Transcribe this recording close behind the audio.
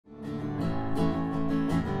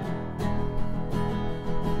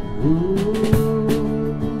I'm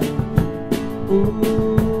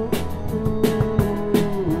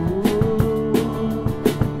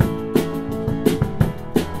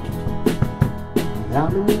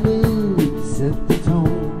in the mood, set the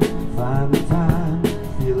tone, find the time,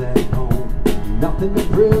 feel at home. Nothing to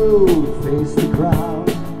prove, face the crowd,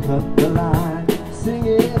 cut the line, sing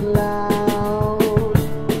it loud.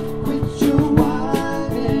 Quit your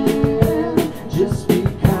whining, just be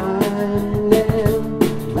kind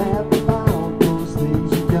and laugh about those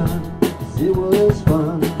things you've done, 'cause it was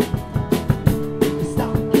fun.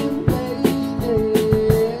 Stop complaining,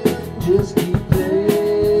 just keep playing.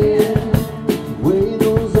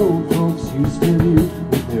 Used to do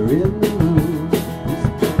when they're in the mood.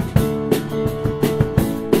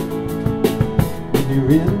 When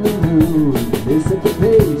you're in the mood, they set the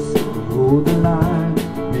pace, hold the line,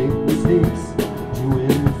 make mistakes,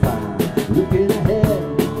 doing fine. Looking ahead,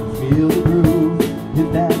 feel the groove, hit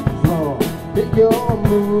that floor, make your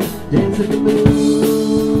move, dance in the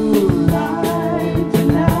moonlight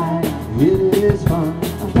tonight. It is fun,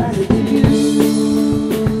 I'm back to you.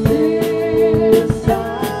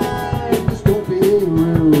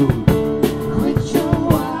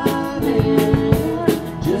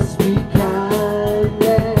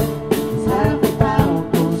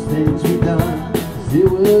 It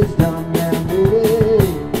was done, now baby.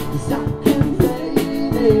 Stop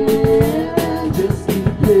complaining, just keep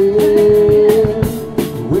playing.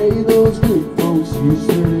 The way those good folks used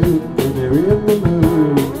to do when they're in the mood.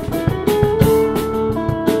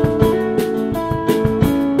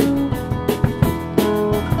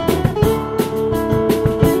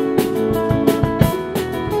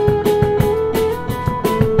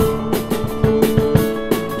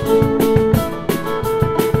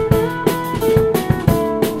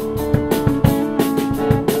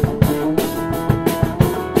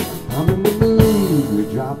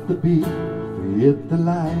 Drop the beat, hit the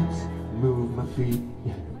lights, move my feet,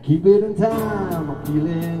 keep it in time, I'm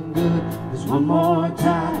feeling good. Just one more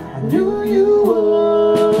time, I knew you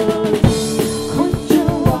would. Quit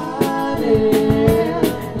your whining,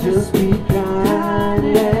 just be kind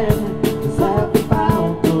and just laugh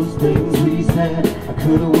about those things we said. I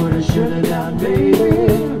coulda, woulda, shoulda done,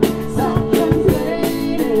 baby. Stop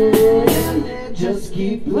complaining, just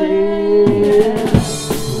keep playing.